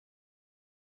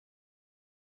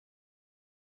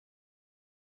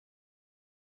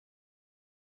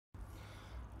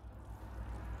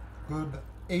Good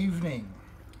evening,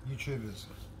 YouTubers.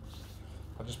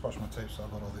 I just brushed my teeth, so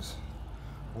I've got all this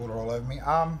water all over me.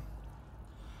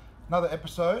 Another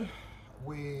episode.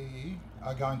 We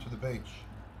are going to the beach.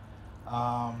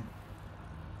 We're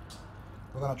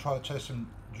going to try to chase some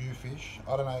jewfish.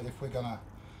 I don't know if we're going to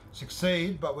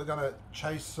succeed, but we're going to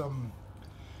chase some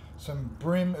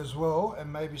bream as well,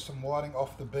 and maybe some whiting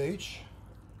off the beach.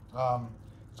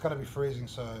 It's going to be freezing,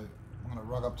 so I'm going to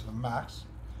rug up to the max.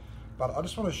 But I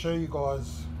just want to show you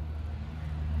guys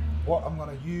what I'm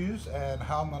going to use and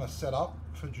how I'm going to set up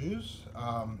for jews,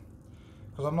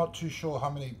 because I'm not too sure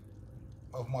how many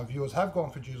of my viewers have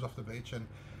gone for jews off the beach, and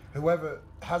whoever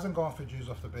hasn't gone for jews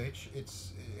off the beach,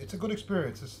 it's a good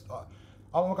experience.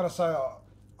 I'm not going to say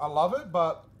I love it,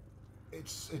 but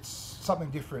it's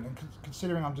something different, and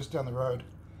considering I'm just down the road,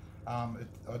 I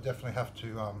definitely have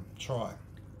to try.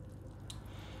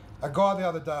 A guy the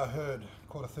other day I heard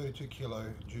caught a 32 kilo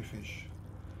jewfish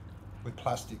with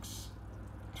plastics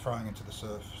throwing into the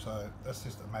surf, so that's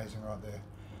just amazing right there.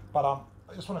 But I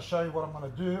just want to show you what I'm going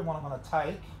to do and what I'm going to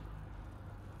take.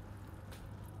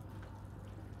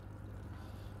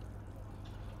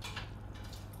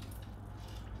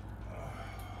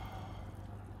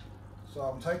 So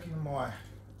I'm taking my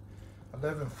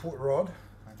 11-foot rod,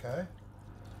 okay.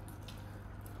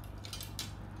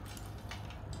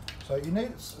 So you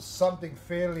need something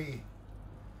fairly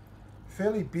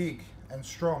big and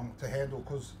strong to handle,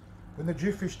 because when the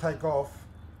jewfish take off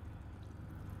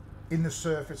in the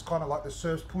surf, it's kind of like the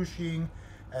surf's pushing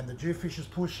and the jewfish is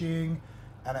pushing,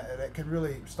 and it can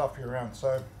really stuff you around.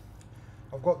 So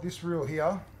I've got this reel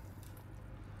here.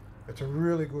 It's a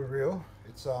really good reel.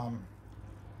 It's the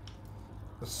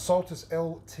Saltus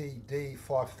LTD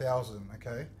 5000,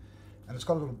 okay, and it's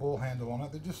got a little ball handle on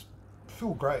it. They just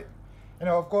feel great. You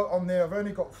know, I've got on there, I've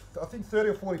only got, I think 30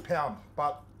 or 40 pound,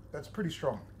 but that's pretty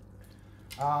strong.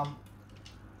 I'm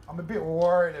a bit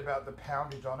worried about the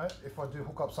poundage on it if I do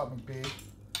hook up something big,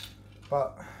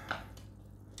 but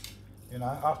you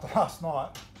know, after last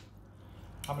night,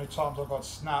 how many times I got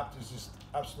snapped is just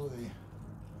absolutely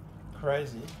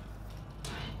crazy.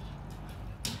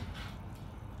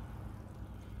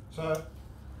 So,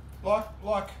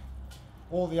 like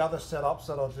all the other setups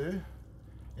that I do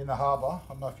in the harbour, I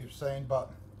don't know if you've seen, but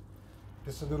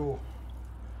just a little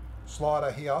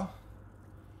slider here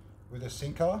with a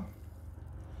sinker.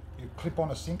 You clip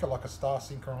on a sinker, like a star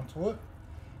sinker, onto it,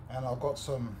 and I've got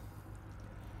some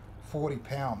 40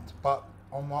 pound. But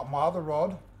on my other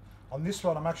rod, on this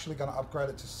rod, I'm actually going to upgrade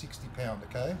it to 60 pound,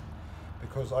 okay,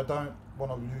 because I don't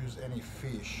want to lose any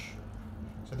fish.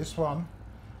 So this one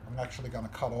I'm actually going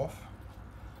to cut off.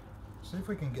 See if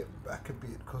we can get back a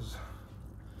bit, because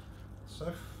it's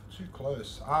so too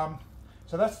close.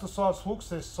 So that's the size hooks.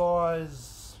 They're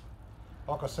size,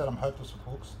 like I said, I'm hopeless with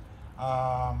hooks.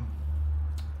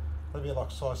 Maybe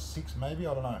like size 6, maybe,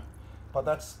 I don't know. But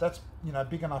that's you know,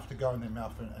 big enough to go in their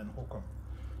mouth and hook them.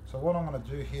 So what I'm going to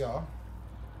do here,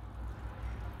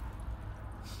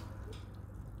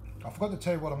 I forgot to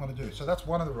tell you what I'm going to do. So that's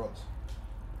one of the rods.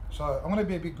 So I'm going to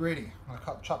be a bit greedy. I'm going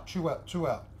to cut two out.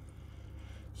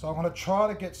 So I'm going to try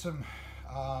to get some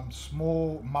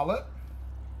small mullet,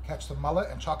 catch the mullet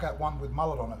and chuck out one with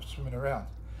mullet on it swimming around.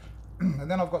 And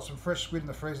then I've got some fresh squid in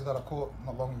the freezer that I caught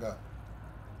not long ago,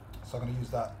 so I'm going to use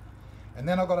that. And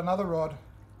then I've got another rod.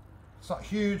 It's not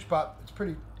huge, but it's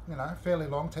pretty, you know, fairly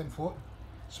long, 10 foot,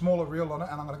 smaller reel on it,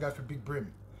 and I'm going to go for big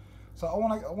bream. So I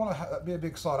want to be a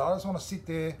big sighter. I just want to sit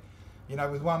there, you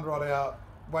know, with one rod out,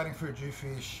 waiting for a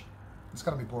jewfish. It's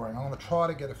going to be boring. I'm going to try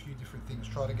to get a few different things,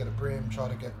 try to get a bream, try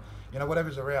to get, you know,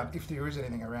 whatever's around, if there is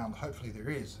anything around. Hopefully there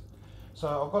is.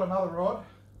 So I've got another rod.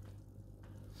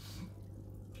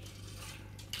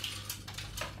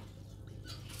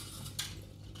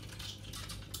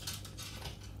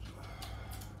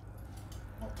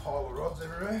 My pile of rods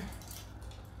everywhere.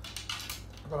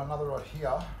 I've got another rod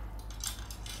here.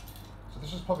 So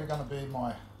this is probably going to be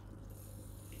my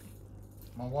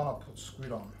one I put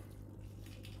squid on.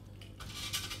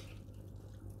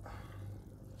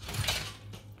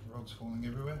 Rods falling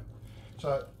everywhere.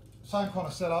 So same kind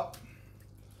of setup.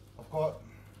 I've got,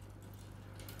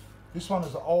 this one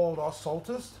is the old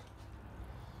Saltus.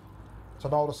 It's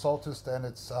an older Saltus, and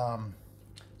it's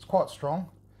quite strong,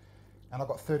 and I've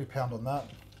got 30 pound on that.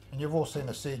 And you've all seen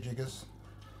the sea jiggers.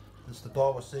 This is the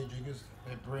Daiwa sea jiggers.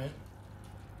 They're brilliant.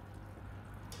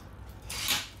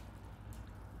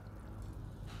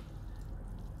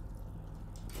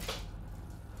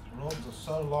 The rods are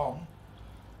so long.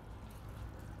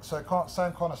 So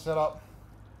same kind of setup.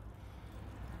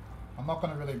 I'm not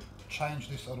going to really change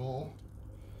this at all,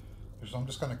 because I'm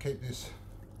just going to keep this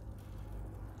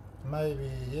maybe,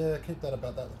 yeah, keep that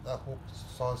about that hook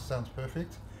size, sounds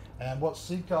perfect. And what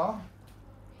sinker?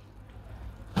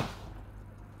 I'm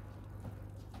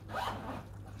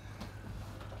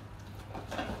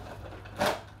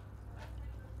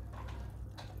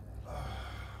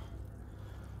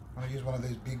going to use one of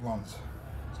these big ones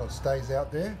so it stays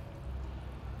out there,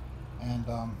 and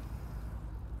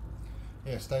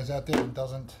yeah, stays out there and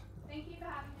doesn't. Thank you for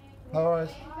having me. No worries.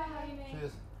 Thank you for having me.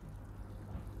 Cheers.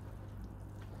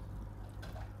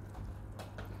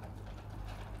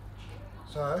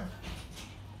 So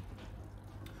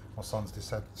my son's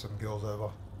just had some girls over.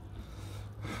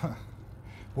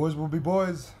 Boys will be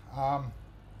boys. Yeah,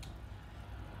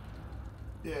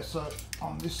 so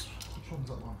on this, which one's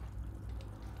that one?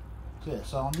 So yeah,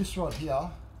 so on this right here,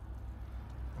 I'm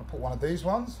gonna put one of these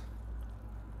ones.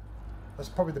 That's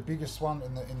probably the biggest one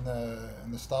in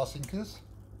the star sinkers.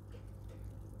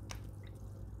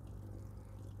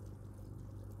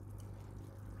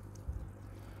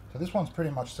 So this one's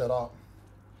pretty much set up.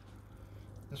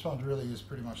 This one really is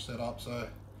pretty much set up. So,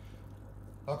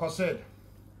 like I said,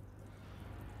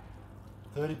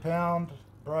 30-pound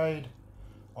braid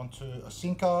onto a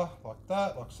sinker like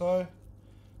that, like so,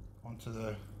 onto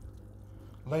the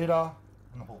leader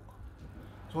and the hook.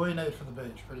 That's all you need for the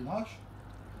beach, pretty much.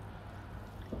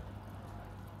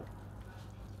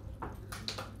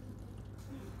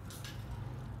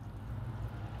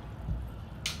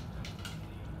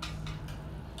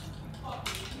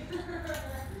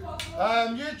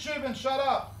 YouTube and shut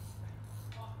up.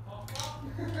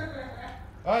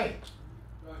 Hey,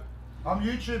 I'm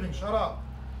YouTubing, shut up.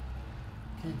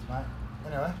 Kids, mate.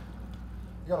 Anyway,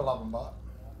 you gotta love them, but.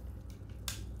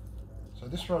 So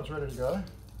this rod's ready to go.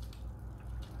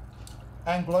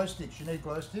 And glow sticks, you need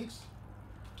glow sticks.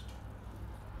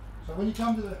 So when you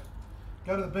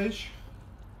go to the beach,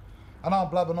 I know I'm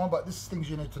blabbing on, but this is things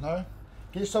you need to know.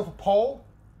 Get yourself a pole,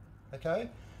 okay?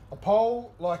 A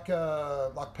pole like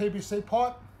PVC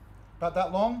pipe, about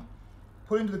that long.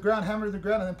 Put it into the ground, hammer it in the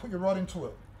ground, and then put your rod into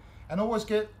it. And always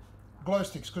get glow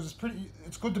sticks because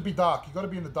it's good to be dark. You got to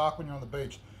be in the dark when you're on the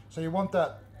beach. So you want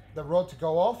the rod to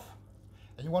go off,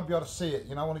 and you want to be able to see it.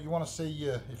 You know, you want to see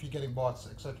if you're getting bites,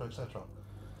 etc., etc.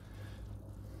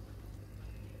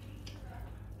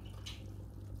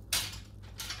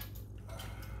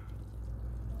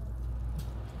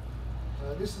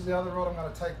 So this is the other rod I'm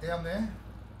going to take down there.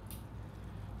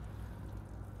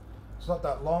 It's not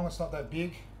that long, it's not that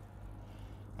big.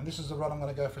 And this is the rod I'm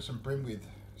going to go for some brim with.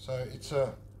 So it's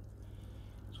got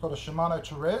a Shimano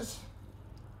Torres.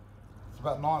 It's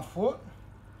about 9 foot.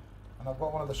 And I've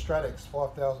got one of the Stratix,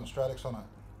 5000 Stratix on it.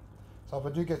 So if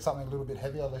I do get something a little bit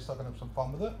heavier, at least I can have some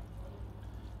fun with it.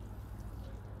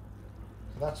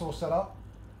 So that's all set up.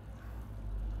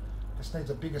 This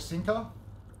needs a bigger sinker.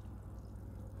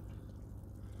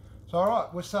 So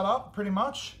alright, we're set up pretty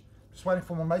much. Just waiting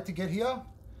for my mate to get here.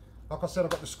 Like I said,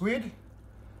 I've got the squid.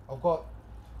 I've got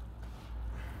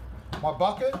my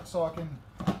bucket so I can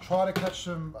try to catch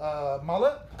some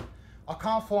mullet. I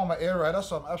can't find my aerator,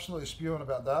 so I'm absolutely spewing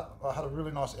about that. I had a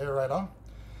really nice aerator,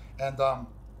 and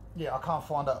yeah, I can't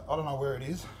find it. I don't know where it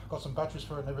is. Got some batteries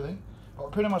for it and everything. But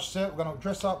we're pretty much set. We're gonna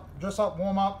dress up,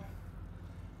 warm up.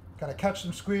 Gonna catch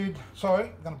some squid.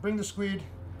 Sorry, gonna bring the squid,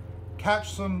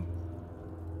 catch some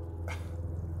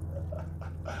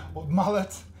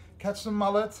mullet, catch some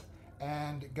mullet,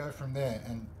 and go from there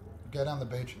and go down the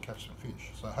beach and catch some fish.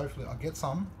 So hopefully I'll get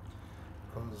some,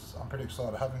 because I'm pretty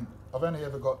excited. I've only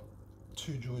ever got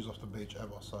 2 joys off the beach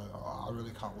ever, so I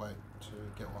really can't wait to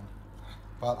get one.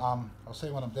 But I'll see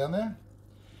you when I'm down there,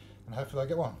 and hopefully I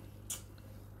get one.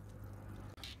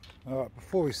 Alright,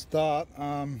 before we start,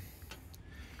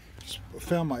 just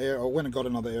found my I went and got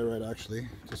another aerator actually,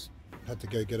 just had to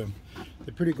go get them.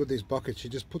 They're pretty good, these buckets. You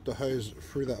just put the hose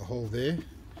through that hole there,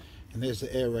 and there's the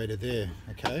aerator there,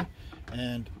 okay?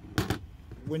 And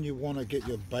when you want to get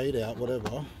your bait out,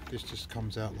 whatever, this just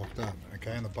comes out like that,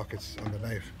 okay? And the bucket's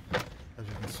underneath, as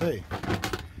you can see.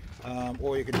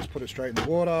 Or you can just put it straight in the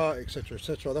water, etc.,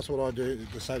 etc. That's what I do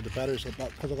to save the batteries,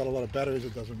 but because I've got a lot of batteries,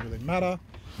 it doesn't really matter.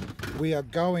 We are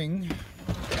going,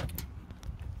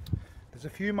 there's a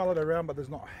few mullet around, but there's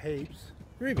not heaps.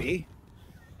 Ruby,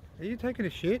 are you taking a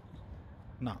shit?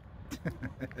 No.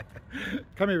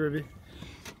 Come here, Ruby.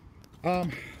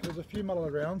 There's a few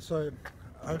mullet around, so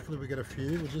hopefully we get a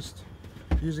few. We're just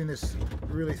using this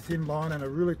really thin line and a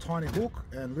really tiny hook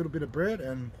and a little bit of bread,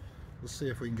 and we'll see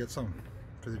if we can get some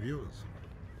for the viewers.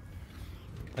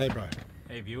 Hey bro.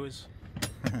 Hey viewers.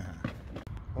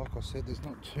 Like I said, there's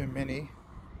not too many.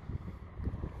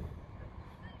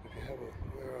 If you have a,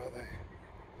 where are they?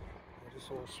 We're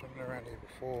just all swimming around here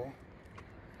before.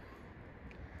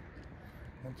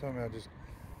 Don't tell me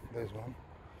there's one.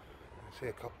 I see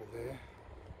a couple there.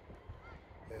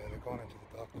 Yeah, they've gone into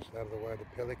the darkness out of the way of the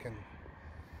pelican.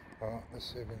 Alright, let's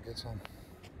see if we can get some.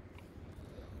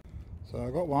 So I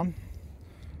got one.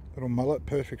 Little mullet,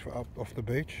 perfect for up off the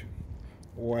beach.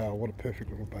 Wow, what a perfect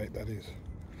little bait that is.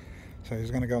 So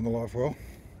he's going to go in the live well.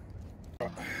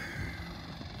 Right.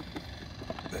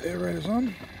 The aerator's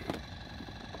on.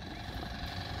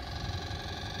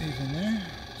 He's in there.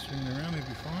 Swing it around, he'll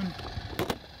be fine.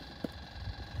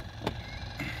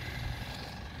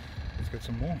 Let's get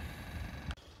some more.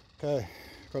 Okay,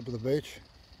 got to the beach.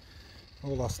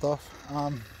 All our stuff.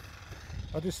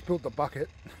 I just spilled the bucket.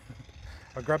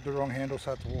 I grabbed the wrong handle,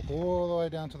 so I had to walk all the way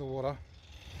down to the water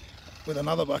with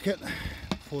another bucket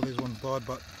before these ones died.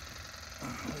 But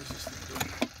what is this thing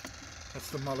doing? That's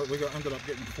the mullet. We ended up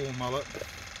getting 4 mullet,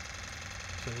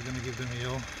 so we're going to give them a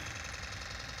yell.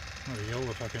 Not a yell,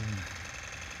 if I can,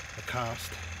 a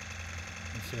cast,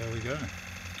 and see how we go.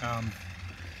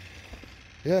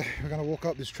 Yeah, we're going to walk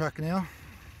up this track now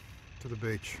to the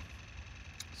beach.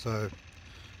 So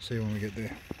see you when we get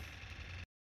there.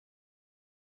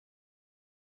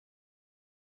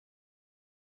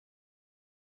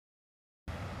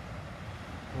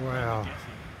 Wow,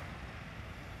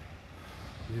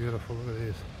 beautiful, look at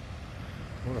this,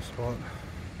 what a spot.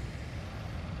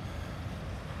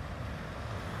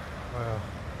 Wow.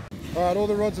 Alright, all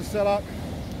the rods are set up.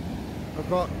 I've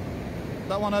got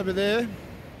that one over there,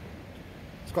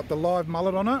 it's got the live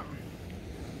mullet on it.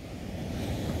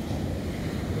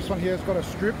 This one here has got a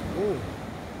strip.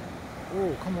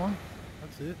 Oh, come on,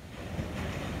 that's it.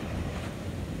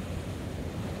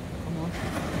 Come on.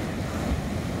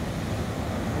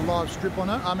 Live strip on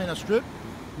it, I mean a strip,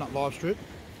 not live strip.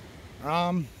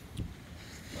 And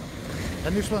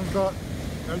this one's got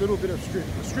a little bit of strip,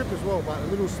 a strip as well, but a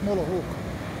little smaller hook.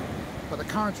 But the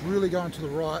current's really going to the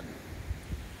right.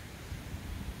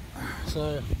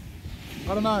 So,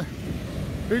 I don't know.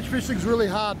 Beach fishing's really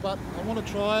hard, but I want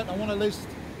to try it. I want to at least,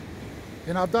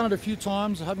 you know, I've done it a few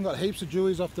times. I haven't got heaps of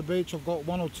dewies off the beach. I've got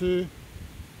 1 or 2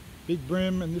 big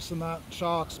brim and this and that,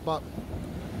 sharks, but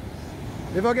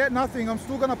if I get nothing, I'm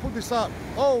still gonna put this up.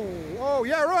 Oh,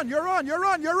 yeah, you're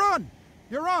on.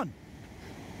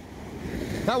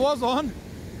 That was on.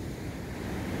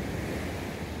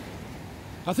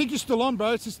 I think you're still on,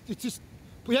 bro. It's just,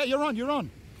 yeah, you're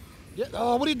on. Yeah,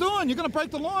 oh, what are you doing? You're gonna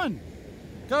break the line.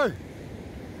 Go,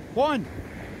 wind.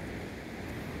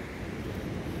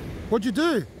 What'd you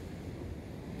do?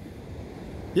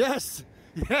 Yes.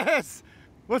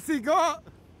 What's he got?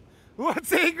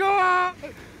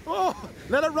 Oh,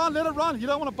 let it run. You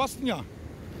don't want to bust in ya.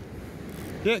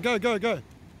 Yeah, go.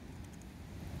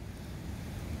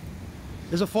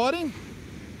 Is it fighting?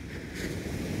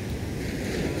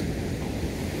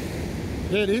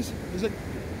 Yeah, it is. Is it?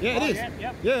 Yeah, it is.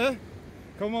 Yep. Yeah.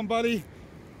 Come on, buddy.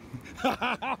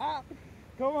 Come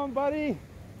on, buddy.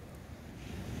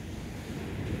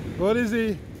 What is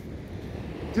he?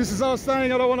 Just as I was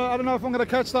saying, I don't know if I'm going to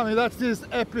catch something. That's just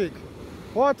epic.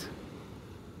 What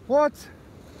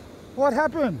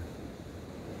happened?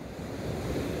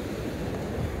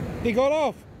 He got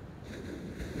off.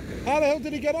 How the hell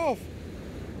did he get off?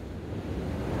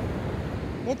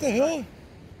 What the hell?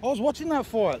 I was watching that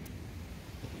fight.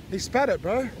 He spat it,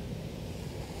 bro.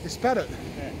 He spat it.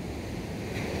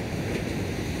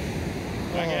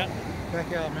 Yeah.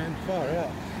 Back out, man. Far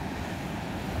out.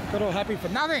 Got all happy for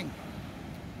nothing.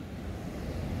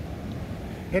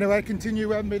 Anyway, continue.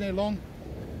 We haven't been here long.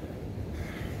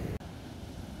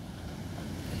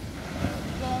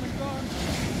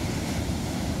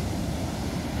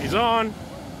 He's on.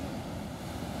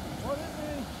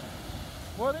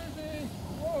 What is he?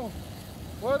 Whoa.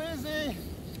 What is he?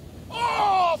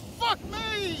 Oh, fuck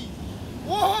me!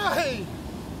 Why?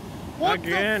 What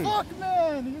Again. the fuck,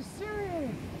 man? Are you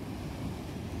serious?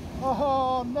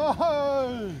 Oh,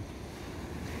 no!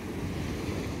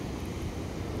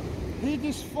 He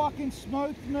just fucking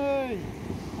smoked me.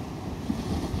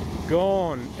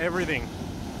 Gone. Everything.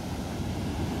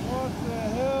 What the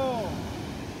hell?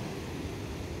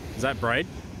 Is that braid?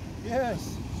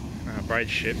 Yes. Braid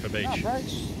shit for beach. No,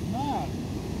 braid's, no.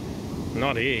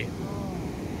 Not here.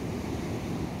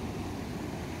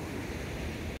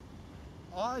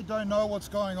 I don't know what's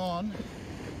going on.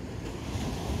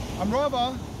 I'm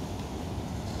rather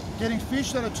getting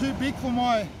fish that are too big for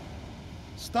my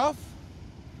stuff,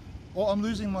 or I'm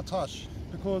losing my touch,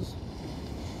 because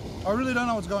I really don't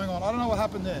know what's going on. I don't know what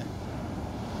happened there.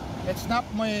 It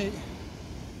snapped me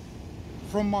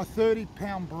from my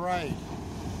 30-pound braid,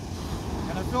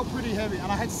 and it felt pretty heavy,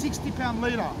 and I had 60-pound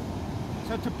leader.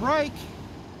 So to break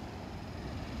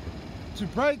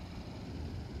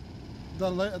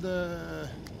the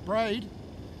braid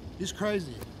is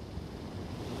crazy.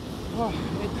 Oh,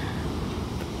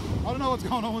 I don't know what's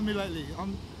going on with me lately.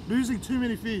 I'm losing too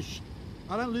many fish.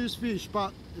 I don't lose fish,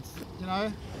 but it's, you know,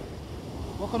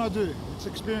 what can I do? It's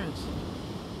experience.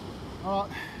 All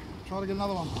right, try to get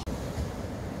another one.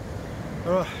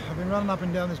 All right, I've been running up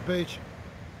and down this beach.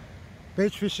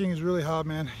 Beach fishing is really hard,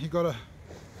 man. You gotta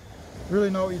really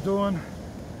know what you're doing.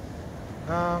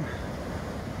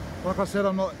 Like I said,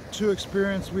 I'm not too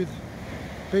experienced with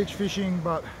beach fishing,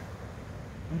 but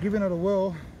I'm giving it a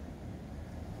whirl.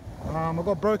 I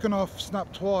got broken off,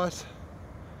 snapped twice.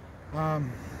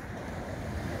 And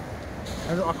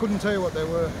I couldn't tell you what they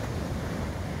were.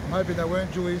 Maybe they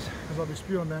weren't Jewies, because I'll be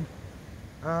spewing them.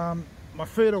 My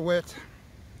feet are wet.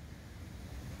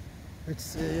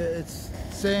 It's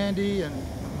sandy, and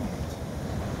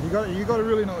you got to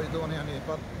really know what you're doing down here.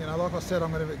 But you know, like I said,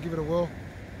 I'm going to give it a whirl,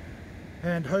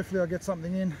 and hopefully I get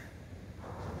something in.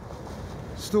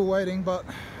 Still waiting, but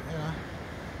you know,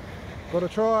 got to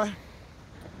try.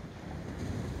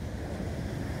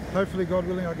 Hopefully, God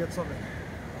willing, I get something.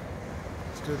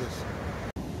 Let's do this.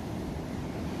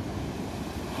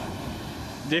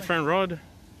 Different rod.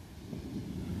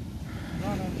 No.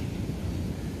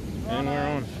 And we're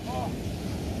on. Oh.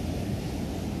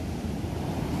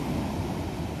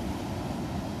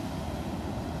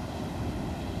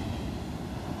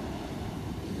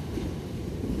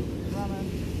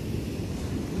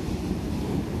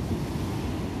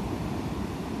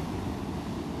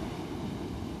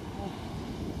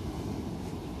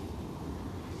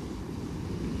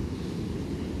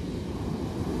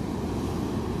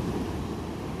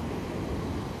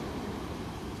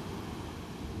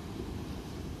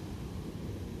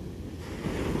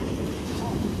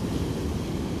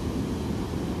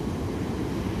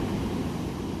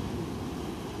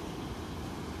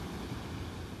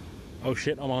 Oh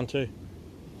shit, I'm on too.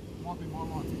 Might be my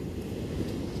line.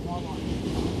 It's my line.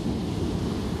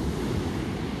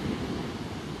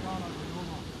 No, no, it's your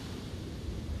line.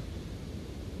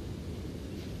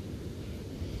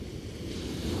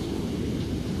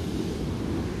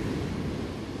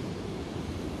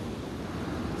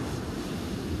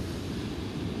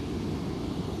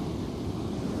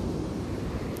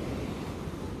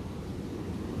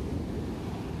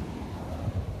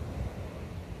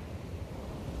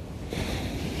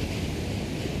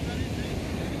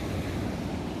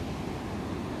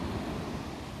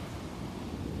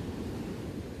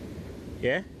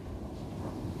 Yeah?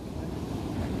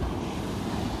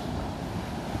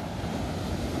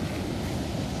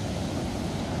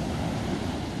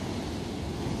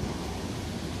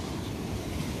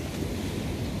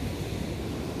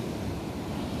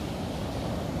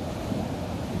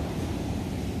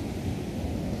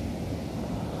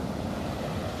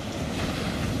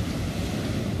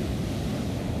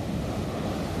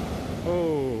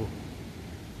 Oh.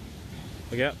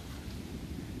 Look out.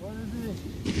 What is it?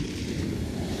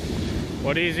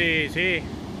 What is it? Here.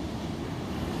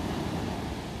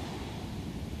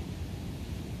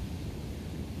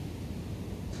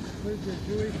 Where's the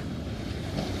Jewish?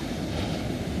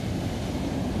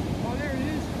 Oh, there it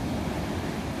is.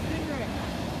 Stingray.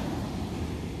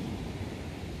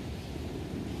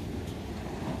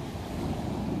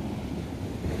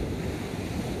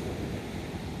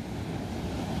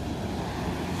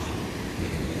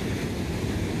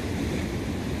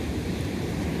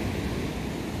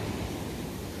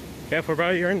 Careful, bro,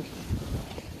 you're in.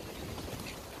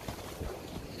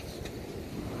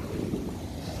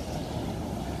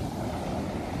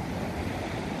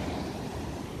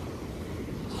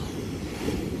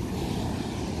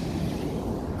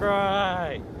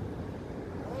 Great.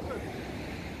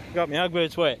 Got my Ugg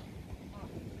boots wet.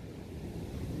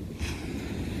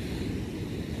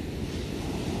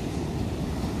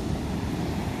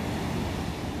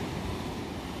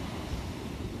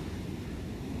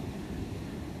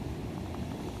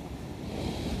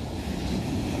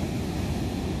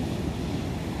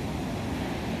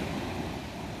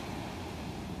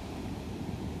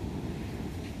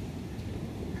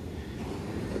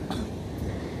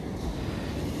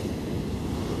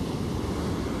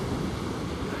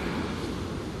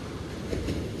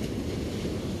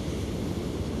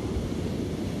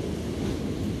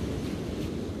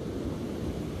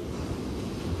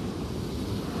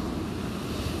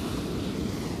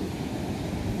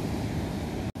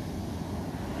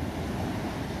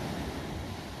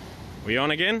 We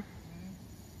on again?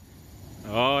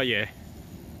 Oh yeah.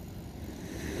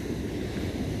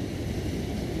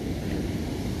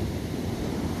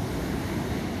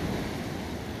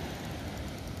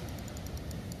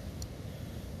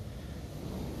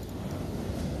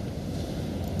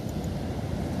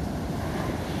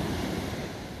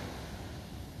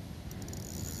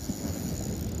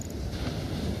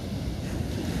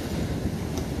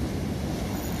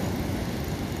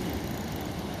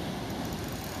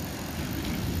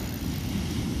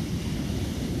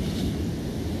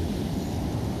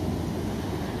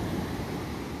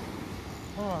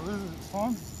 Alright, this is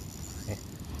fine.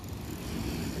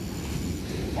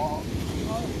 Oh,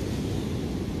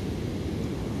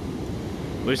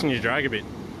 Loosen your drag a bit.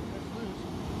 it's loose.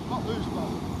 Not loose, but I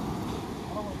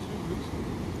don't want it too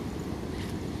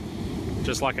loose.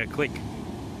 Just like a click.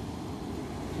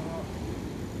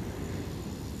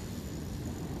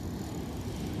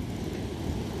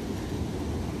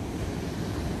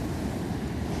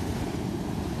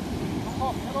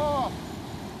 Oh, get off!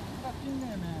 Get in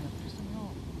there, man. It's pissing me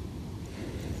off.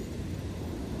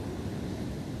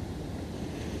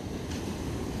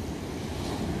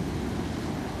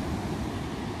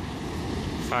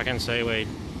 Fucking seaweed.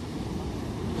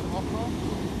 Get off, bro.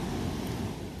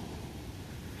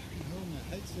 Fucking hell, man. I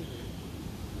hate seaweed.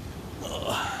 No.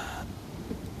 Oh,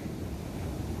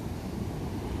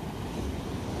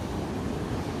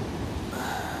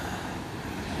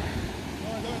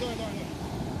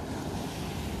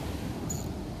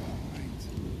 mate.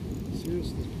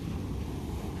 Seriously.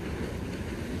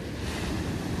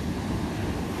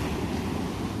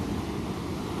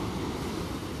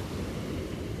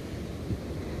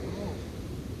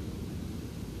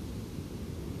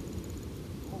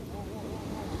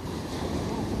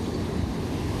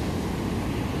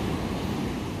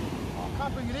 I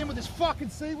can't bring it in with this fucking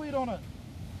seaweed on it.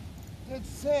 Dead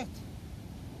set.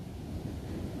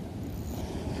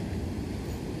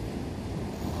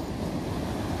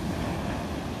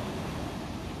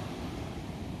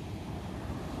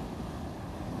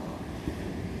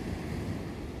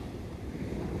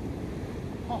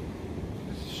 Oh,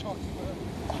 this is shocking, man.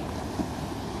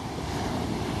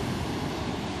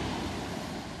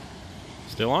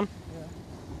 Still on? Yeah.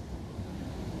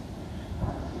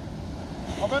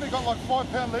 I've only got like 5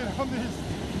 pound lead on this.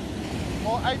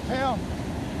 Or 8 pound.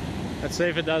 Let's see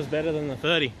if it does better than the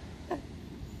 30.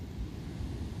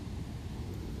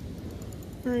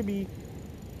 Ruby.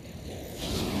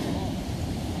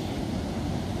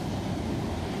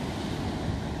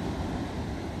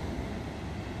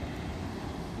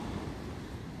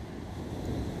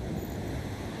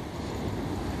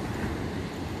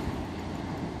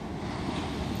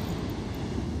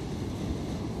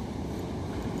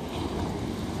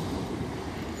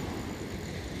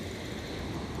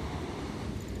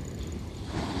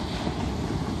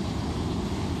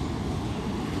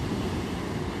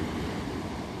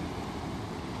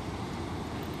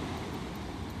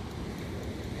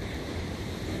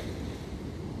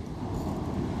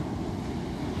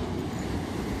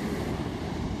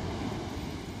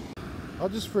 I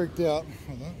just freaked out.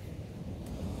 Hold on.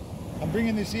 I'm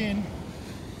bringing this in,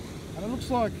 and it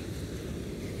looks like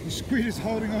the squid is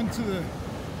holding onto the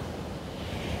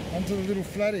little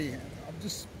flatty.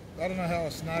 I don't know how I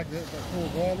snagged it, but poor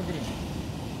guy, look at him.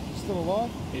 He's still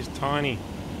alive. He's tiny.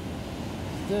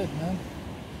 He's dead, man.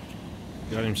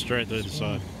 Got him straight through the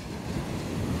side.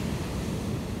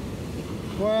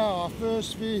 Wow, our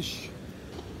first fish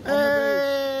on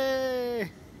the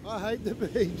beach. I hate the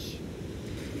beach.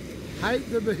 Hate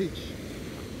the beach.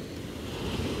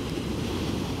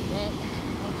 Well,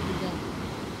 what to be done?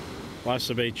 Life's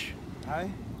a beach. Hey?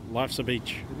 Life's a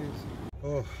beach. It is.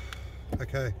 Oh,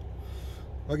 okay.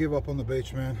 I give up on the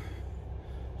beach, man.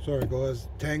 Sorry, guys.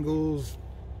 Tangles,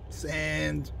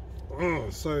 sand. Oh,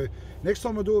 so next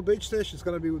time I do a beach sesh, it's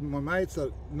going to be with my mates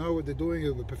that know what they're doing,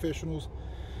 who are professionals,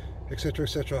 etc.,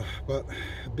 etc. But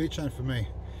beach ain't for me.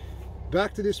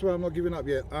 Back to this one. I'm not giving up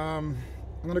yet.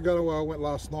 I'm going to go to where I went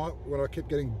last night when I kept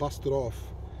getting busted off,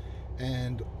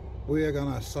 and we are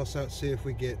going to suss out, see if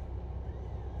we get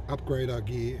upgrade our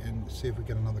gear and see if we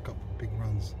get another couple of big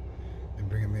runs and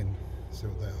bring them in, see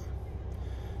what they are.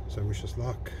 So wish us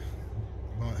luck.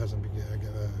 Night hasn't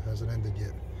ended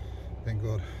yet, thank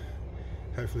God.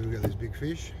 Hopefully we get these big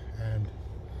fish, and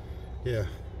yeah,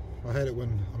 I hate it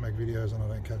when I make videos and I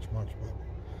don't catch much, but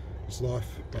it's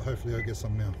life. But hopefully I'll get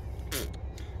some now.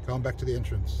 Going back to the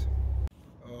entrance.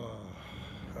 Oh,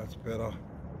 that's better.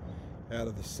 Out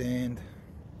of the sand.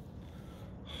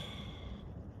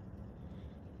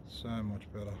 So much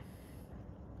better.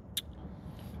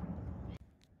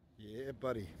 Yeah,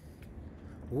 buddy.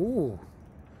 Ooh,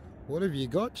 what have you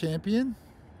got, champion?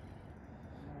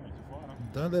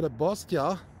 Don't let it bust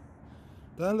ya.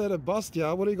 Don't let it bust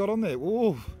ya. What do you got on there?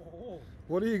 Ooh,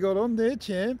 what do you got on there,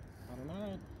 champ? I don't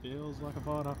know. Feels like a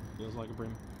fighter. Feels like a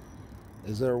brim.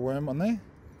 Is there a worm on there?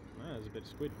 No, there's a bit of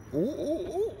squid. Ooh, ooh,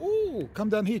 ooh, ooh. Come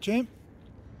down here, champ.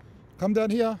 Come down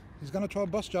here. He's gonna try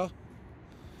and bust ya.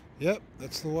 Yep,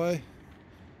 that's the way.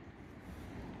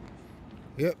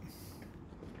 Yep.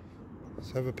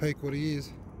 Let's have a peek what he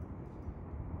is.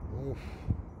 Oof.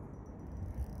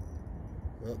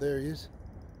 Well, there he is.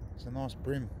 It's a nice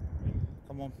brim.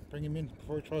 Come on, bring him in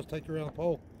before he tries to take you around the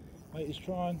pole. Mate, he's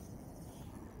trying.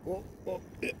 Oh, oh,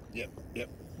 yep.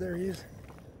 There he is.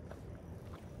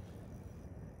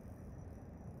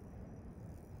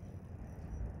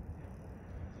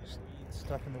 He's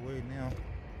stuck in the weed now.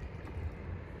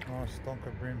 Nice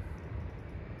stonker brim.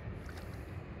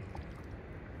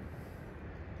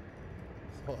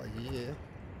 Oh yeah.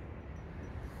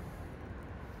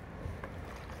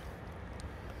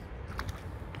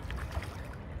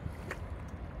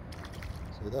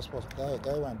 See, that's what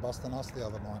they went busting us the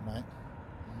other night, mate.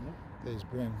 There's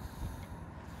brim.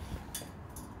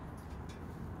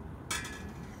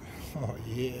 Oh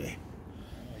yeah.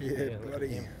 Yeah,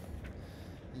 buddy.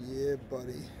 Yeah,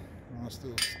 buddy. Nice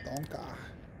little stonker.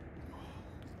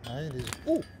 Hey, it is.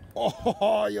 Ooh.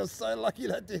 Oh, you're so lucky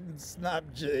that didn't snap,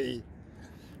 G.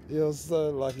 You're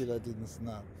so lucky that didn't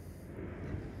snap.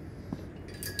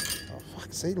 Oh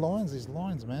fuck! See lines, these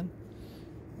lines, man.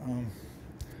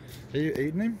 Are you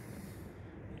eating him?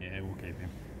 Yeah, we'll keep him.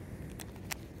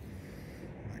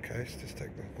 Okay, let's just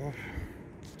take that off.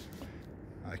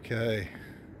 Okay.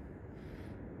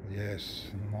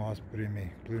 Yes, nice brimmy.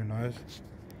 Blue nose.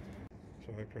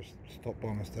 So I pressed stop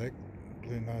by mistake.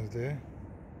 Blue nose there.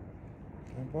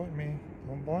 Don't bite me.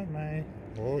 Don't bite me.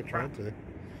 Oh, it tried to.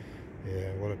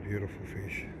 Yeah, what a beautiful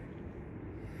fish.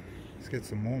 Let's get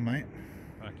some more, mate.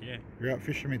 Fuck yeah. You're out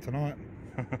fishing me tonight.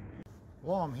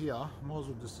 While I'm here, I might as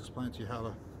well just explain to you how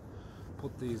to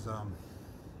put these,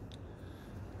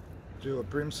 do a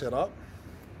brim setup.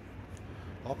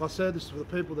 Like I said, this is for the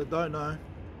people that don't know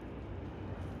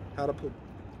how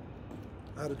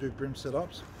to do brim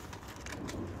setups.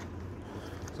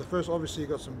 So first, obviously, you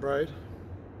got some braid.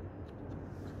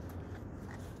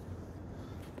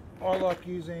 I like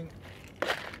using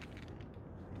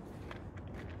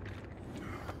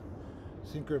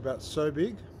sinker about so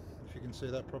big, if you can see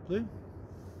that properly.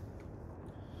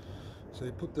 So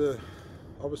you put the,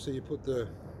 obviously you put the,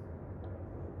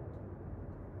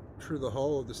 through the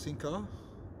hole of the sinker,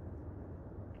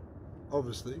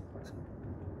 obviously.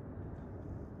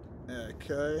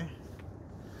 Okay.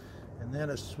 And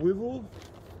then a swivel.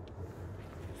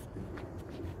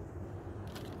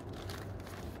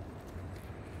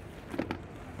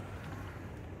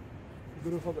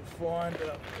 But if I could find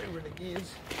out where everything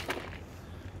is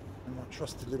in my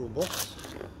trusty little box.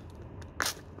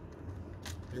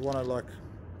 You want to, like,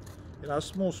 you know, a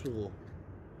small swivel,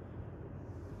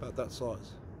 about that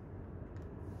size.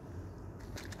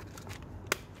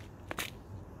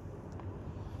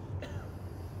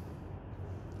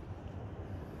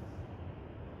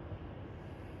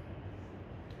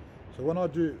 So when I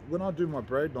do my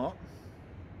braid knot,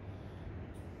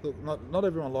 look, not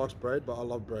everyone likes braid, but I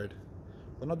love braid.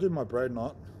 When I do my braid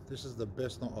knot, this is the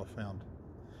best knot I've found.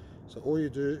 So all you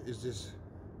do is just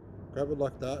grab it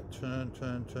like that, turn.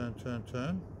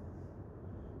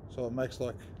 So it makes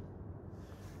like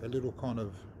a little kind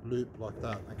of loop like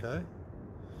that, okay?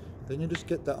 Then you just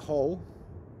get that hole,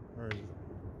 where is it?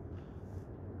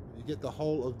 You get the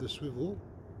hole of the swivel,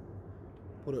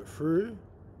 put it through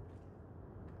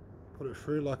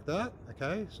like that,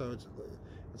 okay? So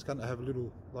it's going to have a little,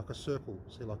 like a circle,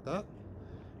 see, like that.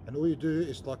 And all you do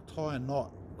is like tie a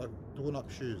knot, like doing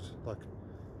up shoes, like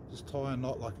just tie a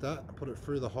knot like that and put it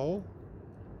through the hole.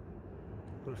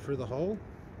 Put it through the hole,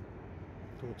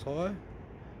 do a tie,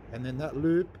 and then that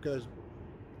loop goes,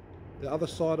 the other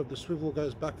side of the swivel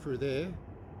goes back through there,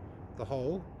 the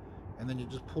hole, and then you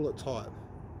just pull it tight.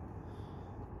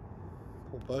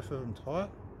 Pull both of them tight.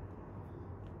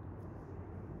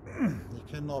 You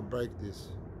cannot break this.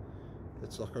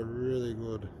 It's like a really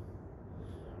good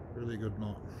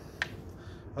knot.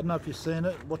 I don't know if you've seen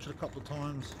it, watch it a couple of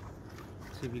times,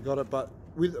 see if you got it, but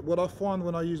with what I find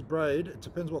when I use braid, it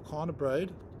depends what kind of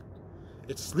braid,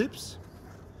 it slips.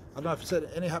 I don't know if it's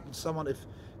any happened to someone, if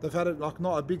they've had it like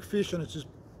not a big fish and it's just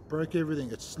broke everything,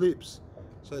 it slips.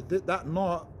 So that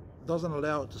knot doesn't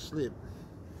allow it to slip.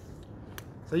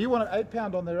 So you want an 8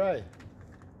 pound on there, eh?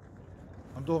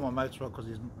 I'm doing my mate's rod because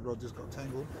his rod just got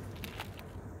tangled.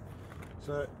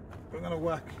 So we're going to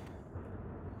whack,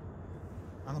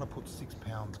 I'm going to put 6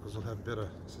 pounds because it'll have better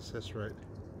success rate.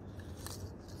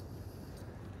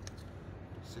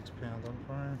 6 pounds on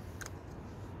frame.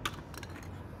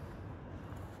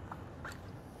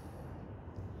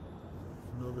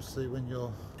 And obviously when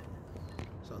you're,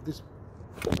 so this,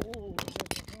 oh, there's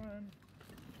my phone.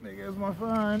 There goes my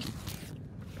phone.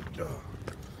 Oh,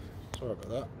 sorry about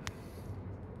that.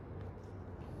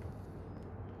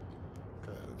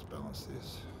 Okay, let's balance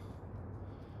this.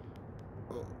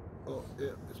 Oh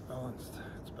yeah, it's balanced.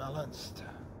 It's balanced.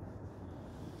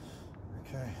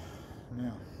 Okay,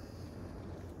 now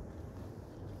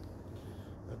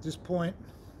At this point,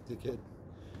 dickhead,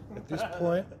 at this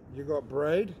point, you got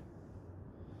braid,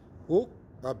 hook,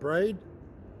 braid,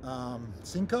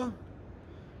 sinker,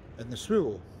 and the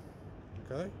swivel,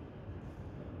 okay?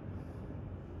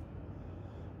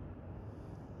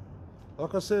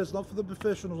 Like I said, it's not for the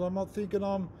professionals. I'm not thinking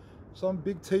I'm some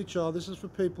big teacher. This is for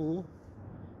people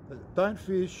that don't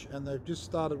fish and they've just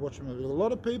started watching my videos. A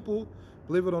lot of people,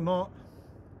 believe it or not,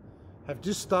 have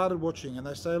just started watching and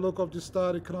they say, look, I've just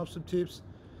started, can I have some tips?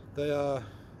 They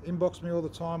inbox me all the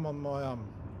time on my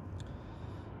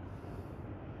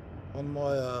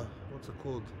what's it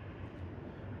called?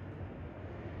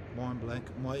 Mind blank.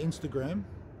 My Instagram.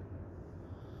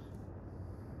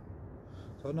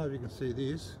 So I don't know if you can see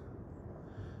this.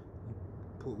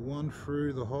 Put one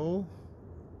through the hole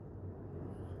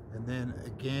and then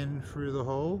again through the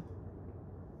hole,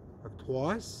 like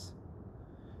twice,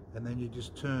 and then you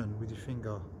just turn with your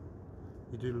finger.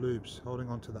 You do loops, holding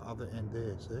on to the other end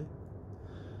there, see?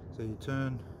 So you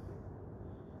turn,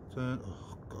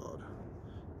 oh God.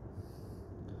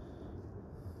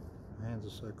 My hands are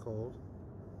so cold.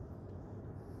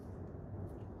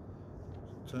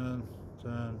 Turn,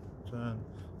 turn, turn,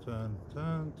 turn,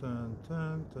 turn, turn,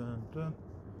 turn, turn, turn.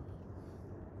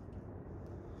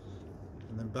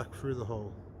 And then back through the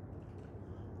hole.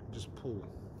 Just pull.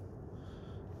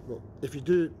 Well, if you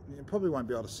do, you probably won't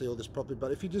be able to see all this properly,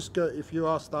 but if you just go, if you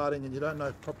are starting and you don't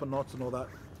know proper knots and all that,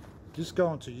 just go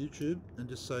onto YouTube and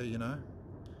just say, you know,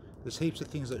 there's heaps of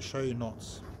things that show you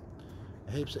knots.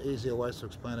 Heaps of easier ways to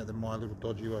explain it than my little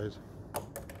dodgy ways.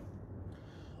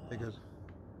 Because,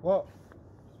 what?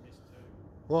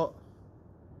 What?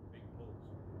 Big pulls.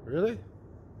 Really?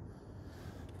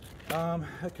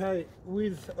 Okay,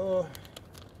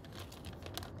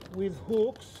 with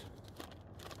hooks,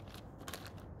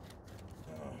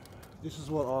 this is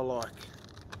what I like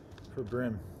for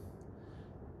brim.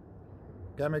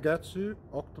 Gamakatsu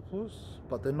octopus,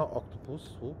 but they're not octopus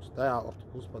hooks. They are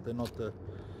octopus, but they're not the,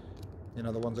 you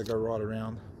know, the ones that go right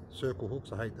around. Circle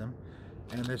hooks, I hate them.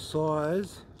 And they're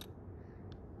size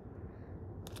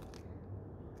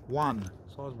 1,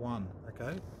 size 1,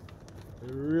 okay?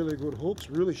 They're really good hooks,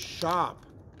 really sharp.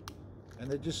 And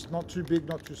they're just not too big,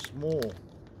 not too small.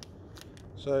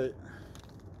 So,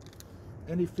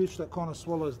 any fish that kind of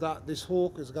swallows that, this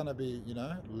hook is going to be, you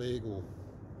know, legal.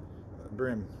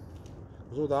 Brim.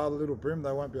 Because all the other little brim,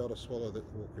 they won't be able to swallow the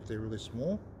hook if they're really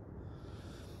small.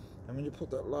 And when you put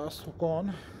that last hook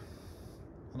on,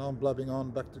 and I'm blabbing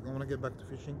on, I want to get back to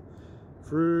fishing,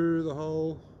 through the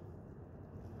hole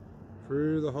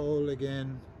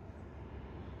again,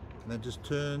 and then just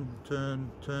turn, turn,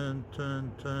 turn,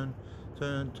 turn, turn,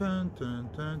 turn, turn, turn,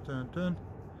 turn, turn, turn,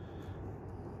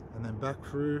 and then back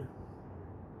through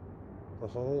the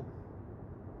hole.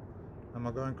 Am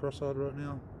I going cross-eyed right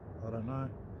now? I don't know.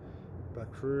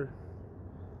 Back through,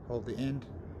 hold the end,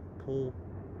 pull.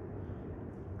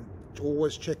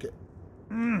 Always check it.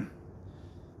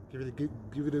 Give it a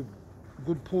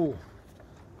good pull,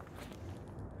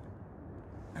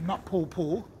 and not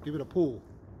pull. Give it a pull.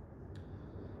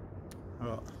 All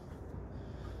right.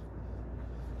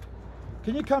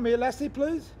 Can you come here, Lassie,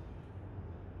 please?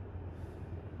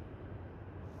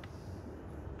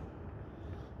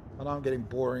 I know I'm getting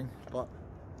boring, but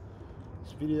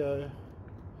this video,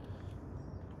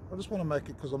 I just want to make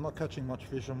it because I'm not catching much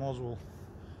fish. I might as well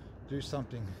do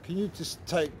something. Can you just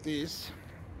take this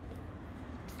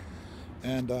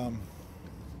and I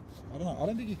don't know, I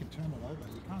don't think you can turn it over.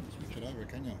 You can't switch it over,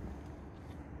 can you?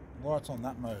 While it's on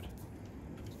that mode,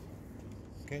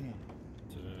 can you?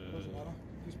 Doesn't matter.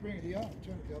 Just bring it here and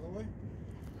turn it the other way.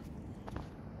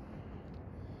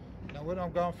 Now when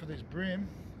I'm going for this brim,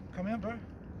 come here, bro.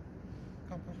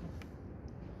 Come.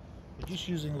 We're just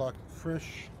using like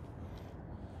fresh.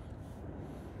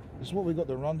 This is what we got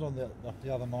the runs on the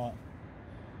other night.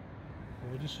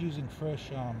 We're just using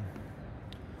fresh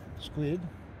squid.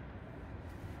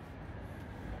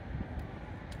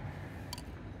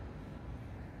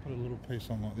 Put a little piece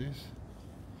on like this.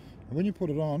 And when you put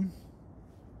it on,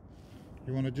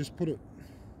 you want to just put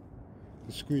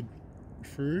the squid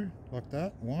through like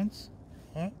that once,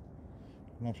 right?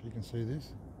 I'm not sure you can see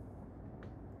this.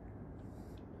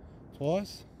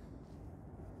 Twice,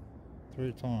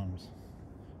 3 times.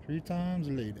 3 times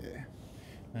later,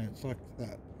 and it's like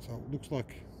that. So it looks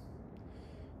like,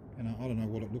 you know, I don't know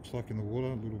what it looks like in the water,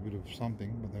 a little bit of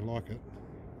something, but they like it.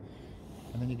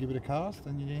 And then you give it a cast,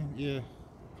 and you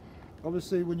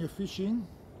obviously when you're fishing,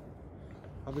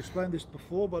 I've explained this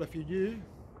before, but if you do,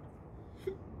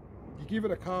 you give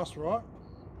it a cast, right?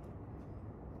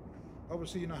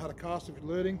 Obviously you know how to cast if you're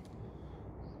learning.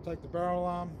 Take the barrel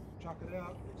arm, chuck it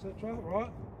out, etc.,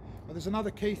 right? But there's another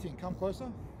key thing. Come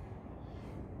closer.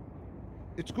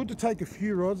 it's good to take a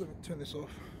few rods. Let me turn this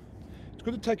off. It's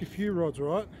good to take a few rods,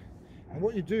 right? And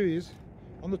what you do is,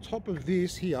 on the top of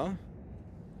this here,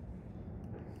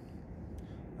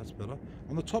 that's better.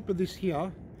 On the top of this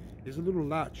here is a little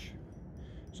latch.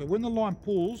 So when the line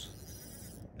pulls,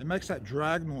 it makes that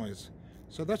drag noise.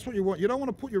 So that's what you want. You don't want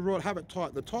to put your rod, have it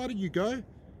tight. The tighter you go,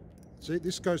 see,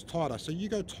 this goes tighter. So you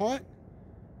go tight,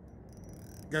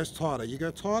 it goes tighter. You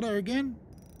go tighter again,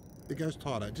 it goes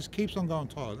tighter. It just keeps on going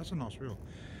tighter. That's a nice reel.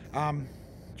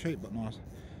 Cheap but nice.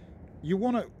 You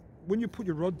want to, when you put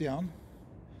your rod down,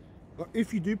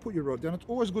 if you do put your rod down, it's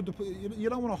always good to put, you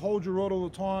don't want to hold your rod all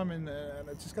the time, and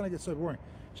it's just going to get so boring.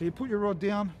 So you put your rod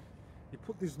down, you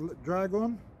put this drag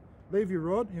on, leave your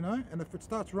rod, you know, and if it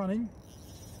starts running,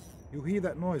 you'll hear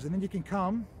that noise, and then you can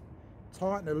come,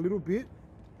 tighten it a little bit,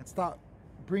 and start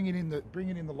bringing in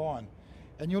the line.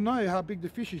 And you'll know how big the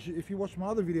fish is. If you watch my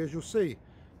other videos, you'll see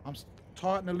I'm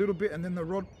tightening a little bit, and then the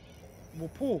rod will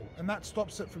pull, and that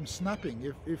stops it from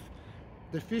snapping.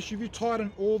 If you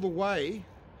tighten all the way,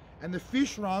 and the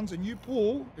fish runs and you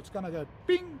pull, it's going to go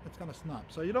bing, it's going to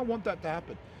snap. So you don't want that to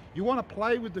happen. You want to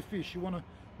play with the fish. You want to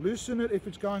loosen it if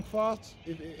it's going fast.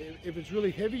 If it's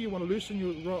really heavy, you want to loosen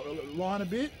your line a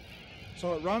bit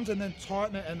so it runs, and then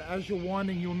tighten it, and as you're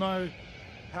winding, you'll know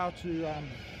how to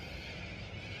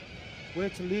where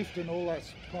to lift and all that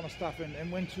kind of stuff,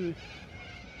 and when to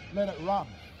let it run.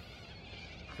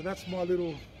 So that's my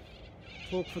little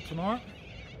talk for tonight.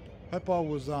 Hope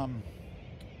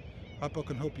I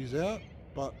can help you out,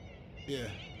 but yeah,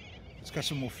 let's catch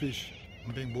some more fish.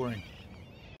 I'm being boring.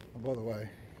 Oh, by the way,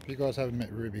 if you guys haven't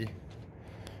met Ruby,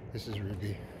 this is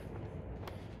Ruby.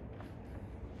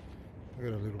 Look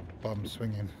at her little bum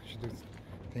swinging. She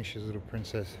thinks she's a little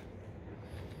princess.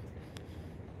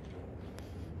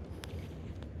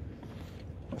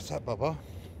 What's that, Bubba?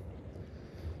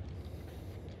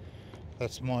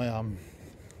 That's my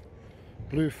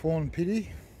blue fawn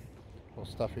pitty, or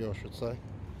stuffy I should say.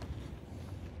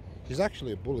 She's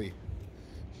actually a bully.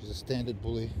 She's a standard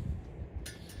bully,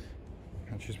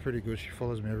 and she's pretty good. She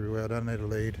follows me everywhere. I don't need a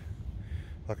lead.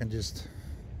 I can just,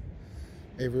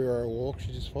 everywhere I walk,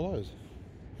 she just follows.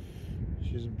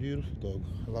 She's a beautiful dog.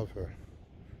 I love her.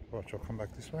 Right, she'll come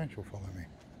back this way and she'll follow me.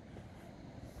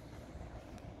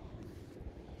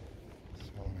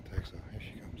 See how long it takes her. Here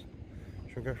she comes.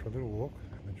 She'll go for a little walk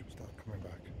and then she'll start coming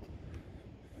back.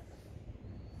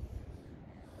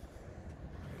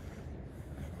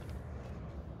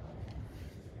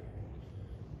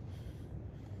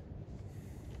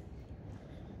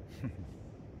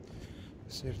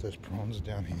 Let's see if there's prawns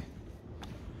down here.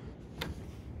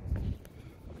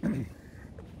 Should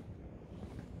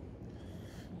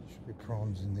be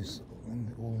prawns in this,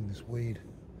 all in this weed.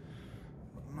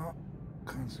 But no,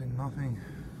 can't see nothing.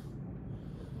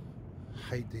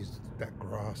 Hate that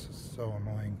grass. It's so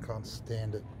annoying. Can't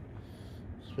stand it,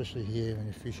 especially here when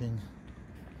you're fishing.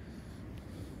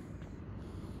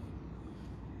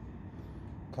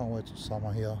 Can't wait till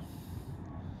summer here.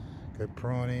 Go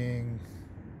prawning.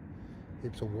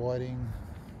 Heaps of whiting.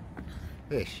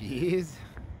 There she is.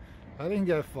 I didn't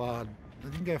go far.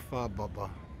 Bubba.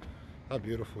 How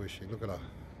beautiful is she? Look at her.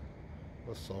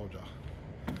 What a soldier.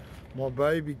 My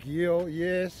baby Gil,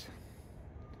 yes.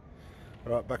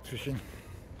 Alright, back to fishing.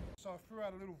 So I threw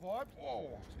out a little vibe.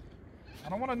 Whoa.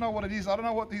 And I want to know what it is. I don't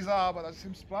know what these are, but there's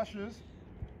some splashes.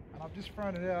 And I've just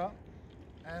thrown it out.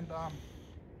 And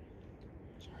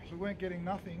we weren't getting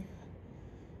nothing.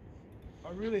 I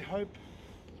really hope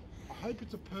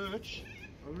it's a perch.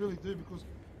 I really do, because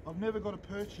I've never got a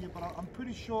perch here, but I'm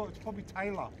pretty sure it's probably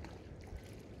Taylor.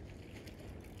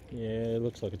 Yeah, it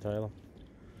looks like a Taylor.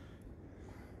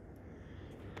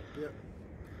 Yeah,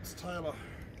 it's Taylor.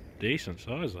 Decent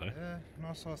size though. Yeah,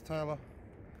 nice size Taylor.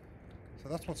 So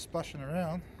that's what's splashing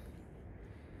around.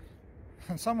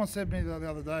 And someone said to me the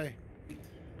other day,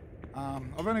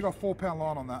 I've only got 4-pound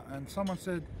line on that, and someone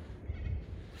said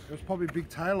it was probably big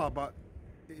Taylor, but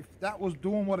if that was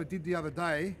doing what it did the other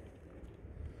day,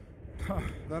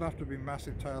 that'd have to be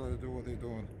massive Taylor to do what they're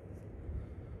doing,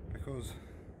 because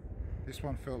this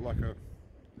one felt like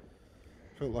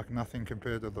nothing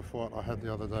compared to the fight I had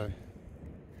the other day.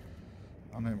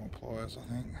 I need more pliers,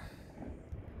 I think.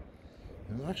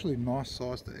 It was actually a nice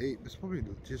size to eat. It's probably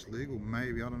just legal,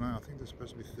 maybe, I don't know. I think they're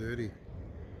supposed to be 30.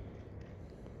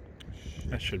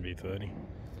 Shit. That should be 30.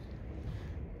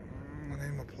 I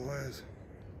need my pliers.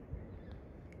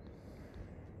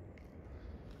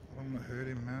 I don't want to hurt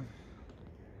him, man.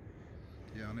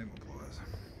 Yeah, I need my pliers.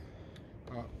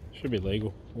 Alright. Should be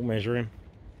legal. We'll measure him.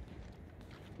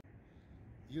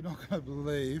 You're not going to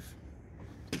believe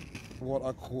what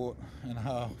I caught and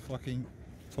how fucking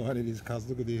tight it is, cuz.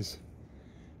 Look at this.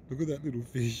 Look at that little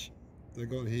fish that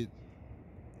got hit.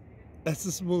 That's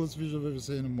the smallest fish I've ever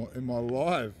seen in my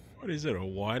life. What is it, a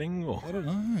whiting? Or I don't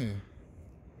know.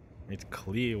 it's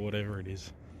clear, whatever it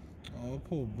is. Oh,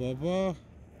 poor Bubba.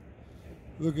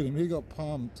 Look at him, he got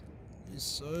pumped. He's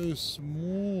so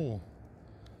small.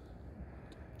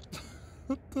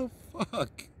 What the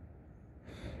fuck?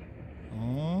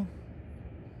 Oh.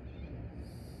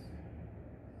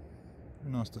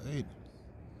 Nice to eat.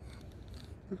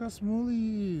 Look how small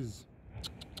he is.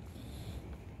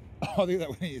 I think that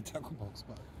went in your tackle box,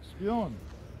 but Spion.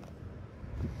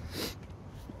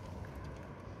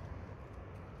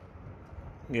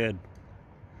 Good.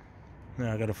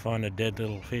 Now I gotta find a dead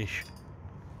little fish.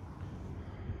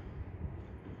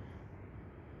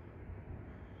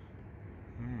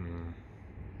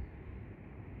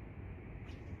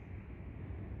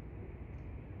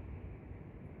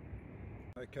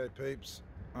 Okay, peeps.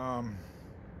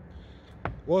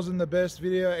 Wasn't the best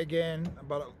video again,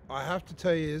 but I have to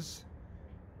tell you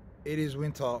it is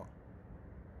winter,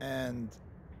 and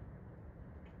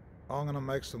I'm gonna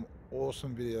make some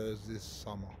awesome videos this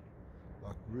summer,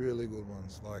 like really good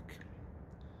ones. Like,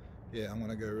 yeah, I'm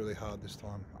gonna go really hard this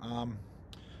time.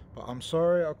 But I'm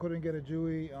sorry I couldn't get a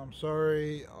Dewey. I'm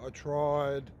sorry, I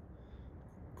tried.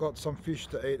 Got some fish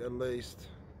to eat, at least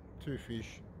 2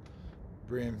 fish,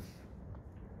 bream,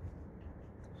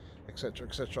 etc,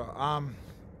 etc.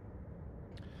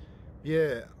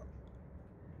 Yeah,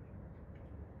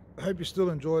 I hope you still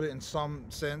enjoyed it in some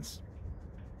sense.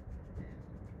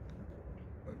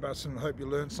 I hope you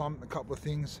learned a couple of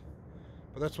things,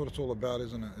 but that's what it's all about,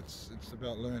 isn't it? It's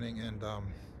about learning and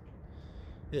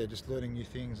yeah, just learning new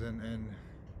things and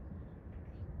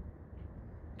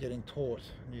getting taught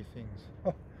new things.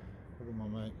 Oh, look at my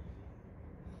mate.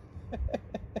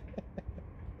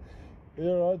 You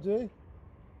alright, G? Did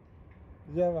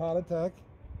you have a heart attack?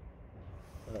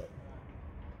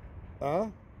 Huh?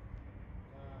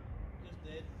 Just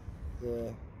dead.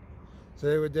 Yeah.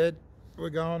 So we're dead. We're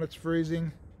going. It's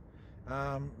freezing.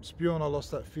 Spion, I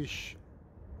lost that fish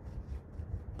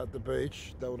at the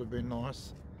beach. That would have been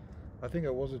nice. I think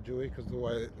it was a Dewey because the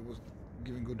way it was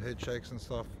giving good head shakes and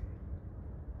stuff.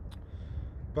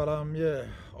 But yeah,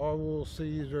 I will see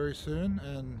you very soon,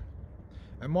 and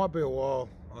it might be a while.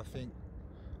 I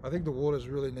think the waters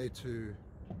really need to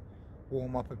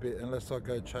warm up a bit, unless I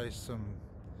go chase some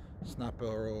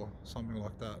snapper or something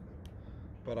like that.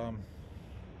 But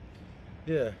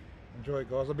yeah, enjoy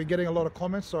it, guys. I've been getting a lot of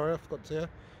comments. Sorry, I forgot to tell you.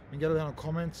 I've been getting a lot of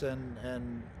comments,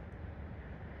 and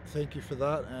thank you for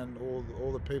that, and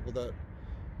all the people that,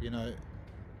 you know,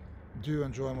 do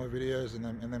enjoy my videos,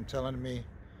 and them telling me.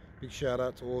 Big shout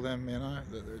out to all them. You know,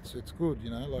 it's good. You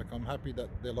know, like, I'm happy that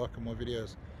they're liking my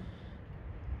videos.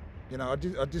 You know,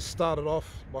 I just started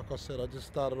off, like I said, I just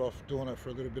started off doing it for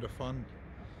a little bit of fun.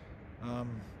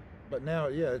 But now,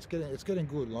 yeah, it's getting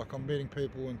good. Like, I'm meeting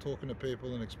people and talking to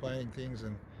people and explaining things,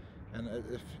 and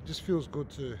it just feels good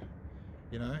to,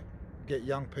 you know, get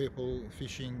young people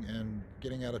fishing and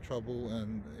getting out of trouble,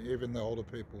 and even the older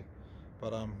people.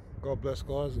 But God bless,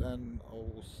 guys, and I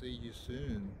will see you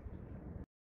soon.